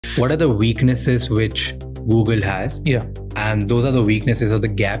What are the weaknesses which Google has? Yeah. And those are the weaknesses or the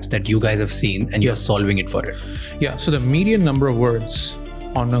gaps that you guys have seen and you're solving it for it. Yeah. So the median number of words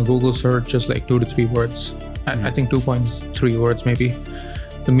on a Google search is like 2 to 3 words. I think 2.3 words maybe.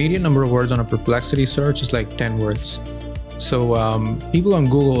 The median number of words on a Perplexity search is like 10 words. So people on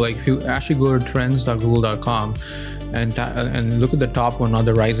Google, like if you actually go to trends.google.com and look at the top one or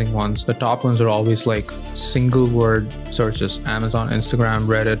the rising ones, the top ones are always like single word searches: Amazon, Instagram,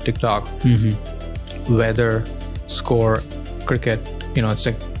 Reddit, TikTok, weather, score, cricket. It's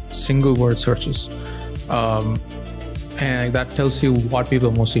like single word searches. And that tells you what people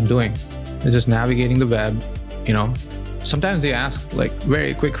are mostly doing. They're just navigating the web. Sometimes they ask like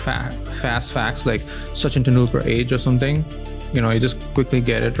very quick fast facts like Sachin Tendulkar age or something. You just quickly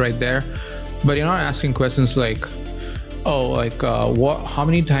get it right there. But you're not asking questions like, how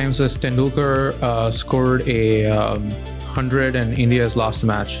many times has Tendulkar scored a 100 and India has lost the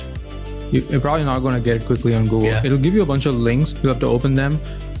match? You're probably not going to get it quickly on Google. It'll give you a bunch of links. You have to open them.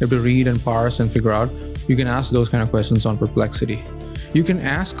 You have to read and parse and figure out. You can ask those kind of questions on Perplexity. You can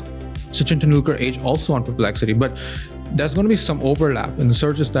ask Sachin Tendulkar age also on Perplexity, but there's going to be some overlap in the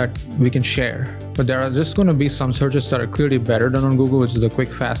searches that we can share. But there are just going to be some searches that are clearly better done on Google, which is the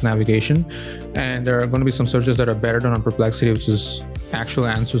quick, fast navigation. And there are going to be some searches that are better done on Perplexity, which is actual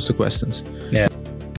answers to questions. Yeah.